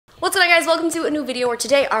What's up guys, welcome to a new video where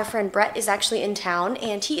today our friend Brett is actually in town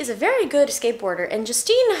and he is a very good skateboarder, and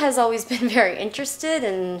Justine has always been very interested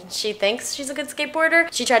and she thinks she's a good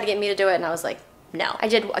skateboarder. She tried to get me to do it and I was like, no. I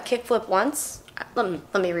did a kickflip once. Let me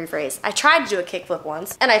rephrase. I tried to do a kickflip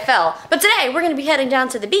once and I fell. But today we're gonna be heading down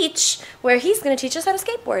to the beach where he's gonna teach us how to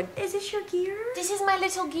skateboard. Is this your gear? This is my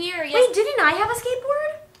little gear, yes. Wait, didn't I have a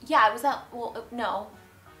skateboard? Yeah, it was that, well, no.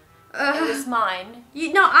 It was mine.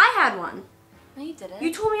 No, I had one. No, you didn't.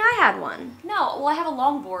 You told me I had one. No, well, I have a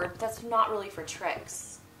longboard. That's not really for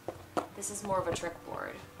tricks. This is more of a trick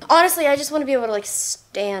board. Honestly, I just want to be able to like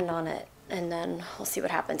stand on it and then we'll see what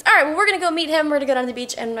happens. All right, well, we're gonna go meet him. We're gonna go down to the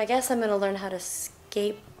beach and I guess I'm gonna learn how to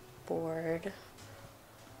skateboard.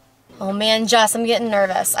 Oh man, Jess, I'm getting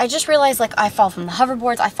nervous. I just realized like I fall from the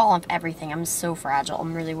hoverboards. I fall off everything. I'm so fragile.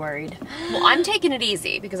 I'm really worried. Well, I'm taking it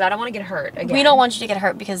easy because I don't want to get hurt again. We don't want you to get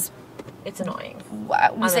hurt because it's annoying.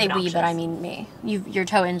 We say we, but I mean me. Your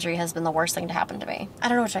toe injury has been the worst thing to happen to me. I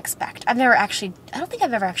don't know what to expect. I don't think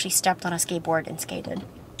I've ever actually stepped on a skateboard and skated.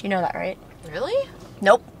 You know that, right? Really?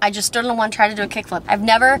 Nope. I just stood on one, tried to do a kickflip. I've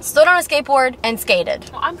never stood on a skateboard and skated.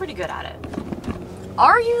 Well, I'm pretty good at it.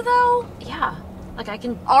 Are you though? Yeah. Like I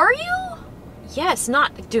can. Are you? Yes,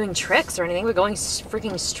 not doing tricks or anything, but going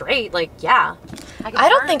freaking straight. Like, yeah. I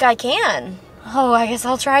don't think I can. Oh, I guess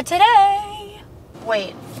I'll try today.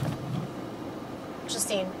 Wait.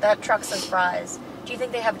 Justine, that truck says fries. Do you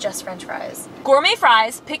think they have just French fries? Gourmet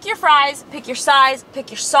fries. Pick your size, pick your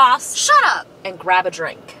sauce. Shut up! And grab a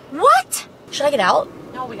drink. What? Should I get out?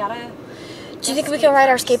 No, we gotta. Do you think we can ride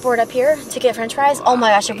our skateboard up here to get French fries? Oh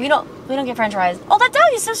my gosh, if we don't get French fries. Oh, that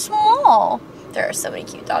dog is so small. There are so many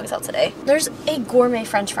cute dogs out today. There's a gourmet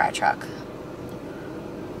French fry truck.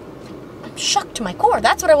 I'm shocked to my core.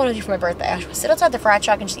 That's what I want to do for my birthday. I want to sit outside the fry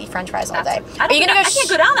truck and just eat French fries all day. Are you gonna go? I can't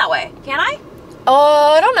go down that way. Can I?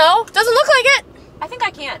 Oh, I don't know. Doesn't look like it. I think I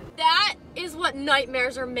can. That is what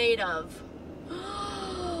nightmares are made of.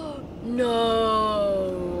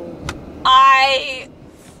 No. I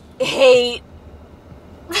hate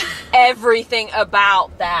everything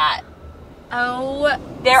about that. Oh,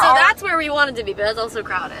 that's where we wanted to be, but it's also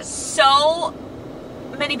crowded. So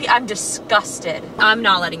many people. I'm disgusted. I'm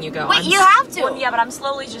not letting you go. Wait, you have to. Well, yeah, but I'm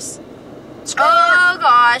slowly just. Oh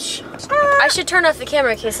gosh. I should turn off the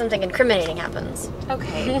camera in case something incriminating happens.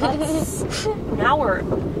 Okay. Now we're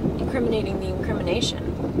incriminating the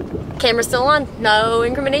incrimination. Camera's still on. No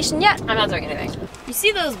incrimination yet. I'm not doing anything. You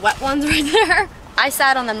see those wet ones right there? I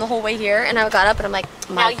sat on them the whole way here and I got up and I'm like,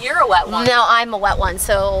 now you're a wet one. No, I'm a wet one.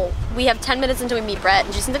 So we have 10 minutes until we meet Brett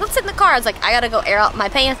and she's like, let's sit in the car. I was like, I gotta go air out my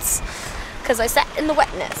pants because I sat in the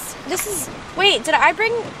wetness. This is, wait, did I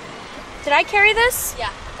carry this?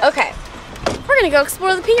 Yeah. Okay. We're gonna go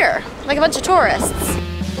explore the pier like a bunch of tourists.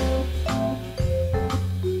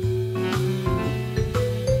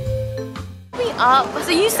 Me up.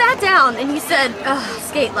 So you sat down and you said, ugh,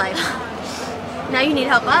 skate life. Now you need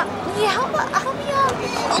help up? Yeah, help me up.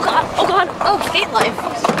 Oh god, oh god, oh, skate life.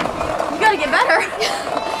 You gotta get better.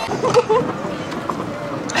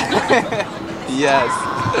 Yes.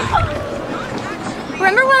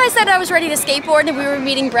 Remember when I said I was ready to skateboard and we were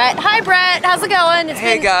meeting Brett? Hi Brett, how's it going?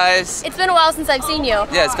 Hey guys. It's been a while since I've seen you.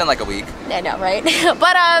 Yeah, it's been like a week. I know, right?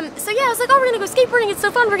 But so yeah, I was like, oh, we're gonna go skateboarding. It's so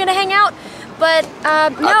fun. We're gonna hang out. But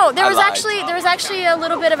no, there was actually a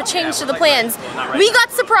little bit of a change to the plans. We got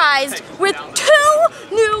surprised with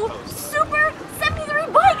 2 new Super 73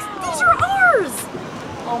 bikes. These are ours.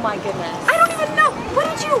 Oh my goodness. I don't even know. What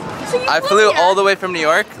did you? So you I flew all the way from New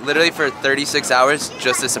York, literally for 36 hours,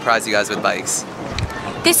 just to surprise you guys with bikes.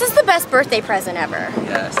 This is the best birthday present ever.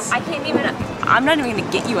 Yes. I can't even. I'm not even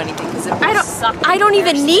gonna get you anything because it would suck. I don't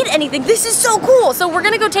even need anything. This is so cool. So we're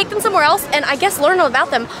gonna go take them somewhere else and I guess learn all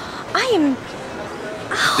about them.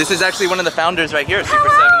 This is actually one of the founders right here, Super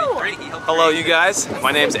Hello. 73. Hello, you guys.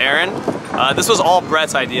 My name's Aaron. This was all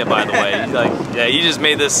Brett's idea, by the way. Yeah, he just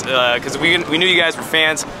made this because we knew you guys were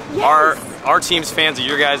fans. Yes. Our team's fans of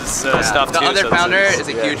your guys' stuff too. The other founder is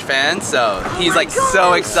a huge fan, so he's like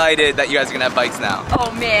so excited that you guys are gonna have bikes now. Oh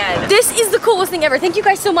man. This is the coolest thing ever. Thank you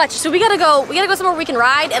guys so much. So we gotta go somewhere we can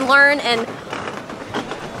ride and learn and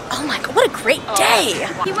oh my god, what a great day.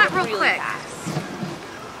 He went real quick. Fast.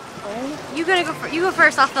 You go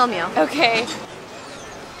first, I'll film you. Okay.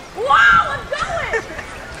 Wow, I'm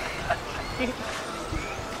going!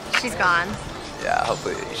 She's gone. Yeah,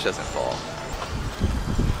 hopefully she doesn't fall.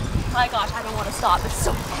 My gosh, I don't want to stop. It's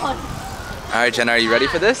so fun. All right, Jenna, are you ready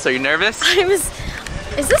for this? Are you nervous? Is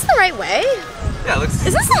this the right way? Yeah, it looks.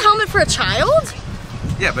 Is this a helmet for a child?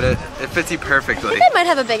 Yeah, but it fits you perfectly. I think I might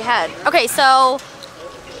have a big head. Okay, so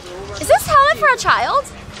is this helmet for a child?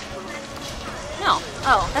 No.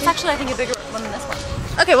 Oh, that's actually I think a bigger one than this one.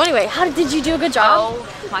 Okay, well anyway, how did you do a good job?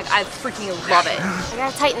 Oh my, I freaking love it. I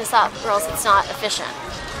gotta tighten this up or else it's not efficient.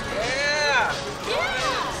 Yeah.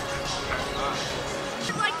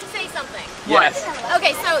 I'd like to say something. Yes.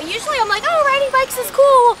 Okay, so usually I'm like, oh, riding bikes is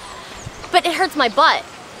cool, but it hurts my butt.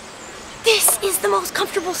 This is the most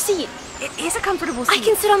comfortable seat. It is a comfortable seat. I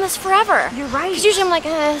can sit on this forever. You're right. Because usually I'm like,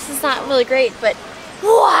 this is not really great, but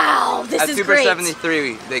wow, this is Super great.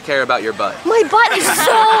 73, they care about your butt. My butt is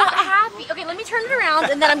so happy. Okay, let me turn it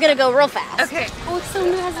around and then I'm gonna go real fast. Okay. Oh, it's so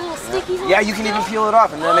nice, little stickies. Yeah, you can even peel it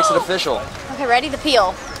off, and that makes it official. Okay, ready? The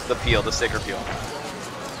peel. The peel, the sticker peel.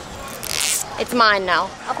 It's mine now.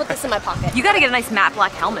 I'll put this in my pocket. You gotta get a nice matte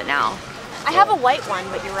black helmet now. I have a white one,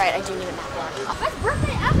 but you're right, I do need a matte black. Oh, best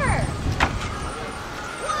birthday ever!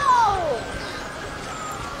 Whoa!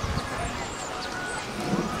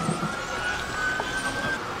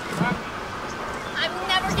 I'm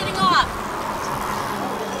never getting off.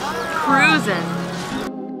 Cruising.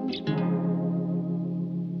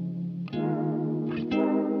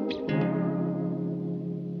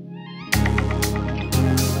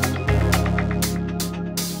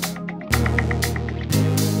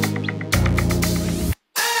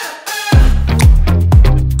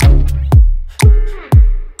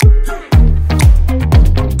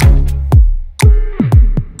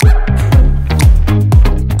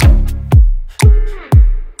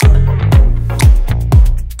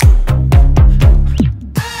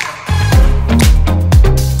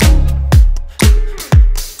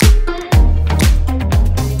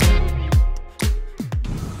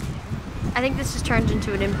 I think this just turned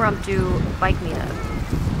into an impromptu bike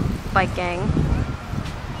meetup. Bike gang.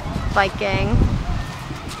 Bike gang.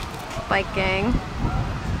 Bike gang.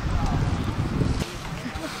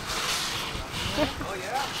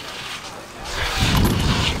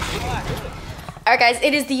 Alright guys,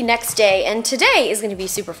 it is the next day and today is going to be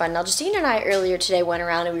super fun. Now Justine and I earlier today went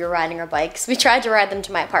around and we were riding our bikes. We tried to ride them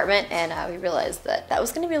to my apartment and we realized that that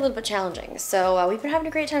was going to be a little bit challenging. So we've been having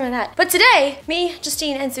a great time with that. But today, me,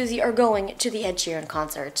 Justine, and Susie are going to the Ed Sheeran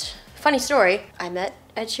concert. Funny story, I met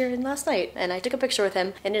Ed Sheeran last night and I took a picture with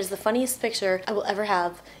him and it is the funniest picture I will ever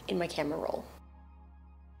have in my camera roll.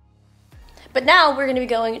 But now we're gonna be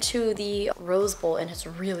going to the Rose Bowl and it's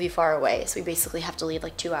really far away, so we basically have to leave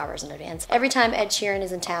like 2 hours in advance. Every time Ed Sheeran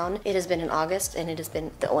is in town, it has been in August and it has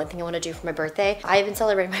been the only thing I wanna do for my birthday. I have been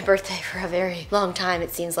celebrating my birthday for a very long time,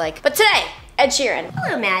 it seems like. But today, Ed Sheeran.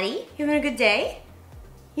 Hello, Maddie. You having a good day?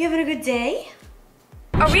 You having a good day?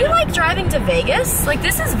 Are we like driving to Vegas? Like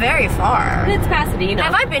this is very far. It's Pasadena.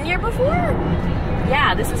 Have I been here before?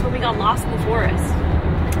 Yeah, this is where we got lost in the forest.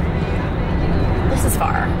 This is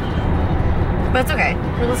far. But it's okay.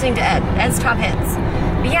 We're listening to Ed. Ed's top hits.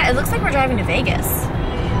 But yeah, it looks like we're driving to Vegas.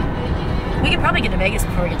 We could probably get to Vegas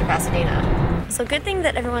before we get to Pasadena. So good thing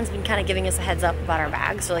that everyone's been kind of giving us a heads up about our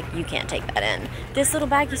bags. So like, you can't take that in. This little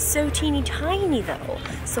bag is so teeny tiny though.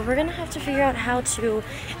 So we're gonna have to figure out how to,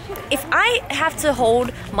 if I have to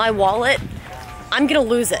hold my wallet, I'm gonna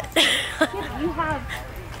lose it. You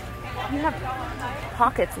have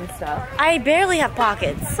pockets and stuff. I barely have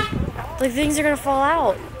pockets. Like things are gonna fall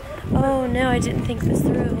out. Oh no, I didn't think this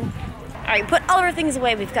through. Alright, put all our things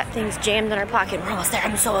away. We've got things jammed in our pocket. We're almost there.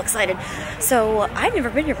 I'm so excited. So, I've never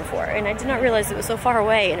been here before, and I did not realize it was so far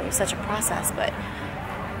away, and it was such a process, but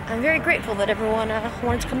I'm very grateful that everyone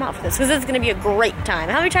wanted to come out for this, because it's going to be a great time.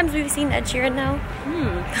 How many times have we seen Ed Sheeran now?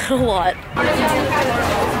 A lot.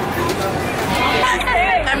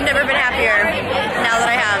 I've never been happier now that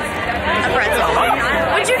I have a pretzel.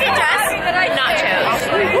 Would you get Jess? Nachos.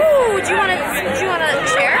 Ooh, do you want to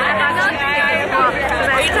share?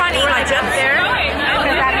 Are you trying to eat my chip there?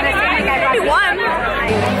 One.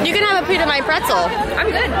 You can have a piece of my pretzel. I'm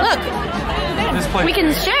good. Look. We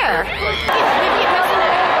can share. I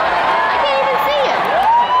can't even see it.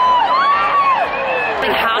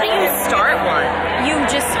 Like, how do you start one? You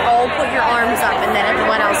just all put your arms up and then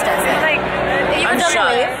everyone else does it. Like, I'm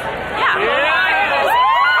shut. Yeah.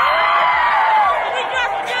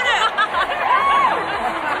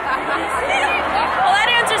 Well, that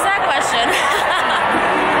answers that question.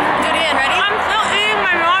 Do it again, ready? I'm still eating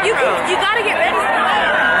my nachos. You gotta get ready.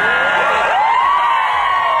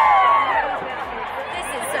 This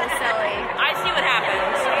is so silly. I see what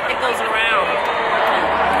happens. It goes around.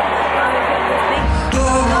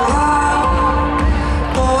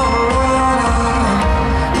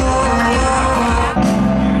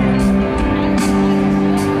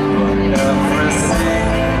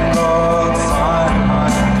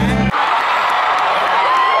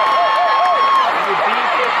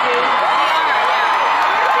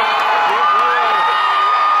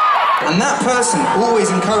 And that person always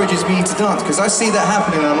encourages me to dance because I see that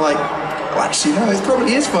happening and I'm like, Well, actually, no, it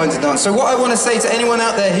probably is fine to dance. So what I want to say to anyone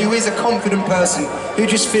out there who is a confident person, who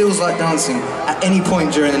just feels like dancing at any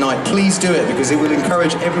point during the night, please do it, because it will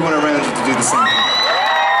encourage everyone around you to do the same thing.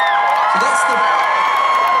 So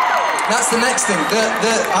that's the next thing.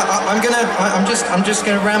 I'm just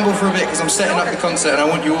gonna ramble for a bit because I'm setting up the concert and I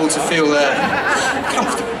want you all to feel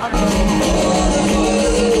comfortable.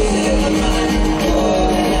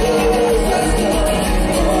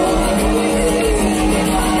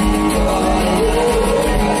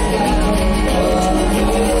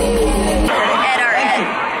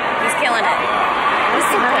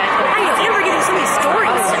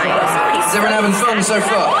 Is everyone having fun so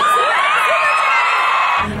far?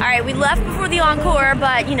 Alright, we left before the encore,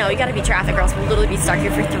 but you know, you gotta be traffic or else we'll literally be stuck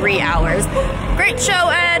here for 3 hours. Great show,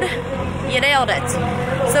 Ed! You nailed it.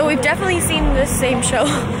 So we've definitely seen this same show,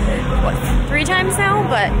 what, 3 times now?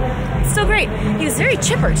 But it's still great. He was very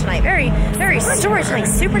chipper tonight, very storytelling,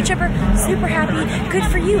 super chipper, super happy. Good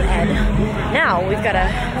for you, Ed. Now we've gotta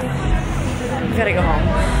go home.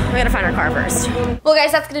 We gotta find our car first. Well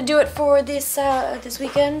guys, that's gonna do it for this this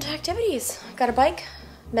weekend activities. Got a bike,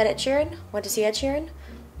 met Ed Sheeran, went to see Ed Sheeran.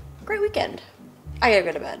 Great weekend. I gotta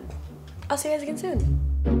go to bed. I'll see you guys again soon.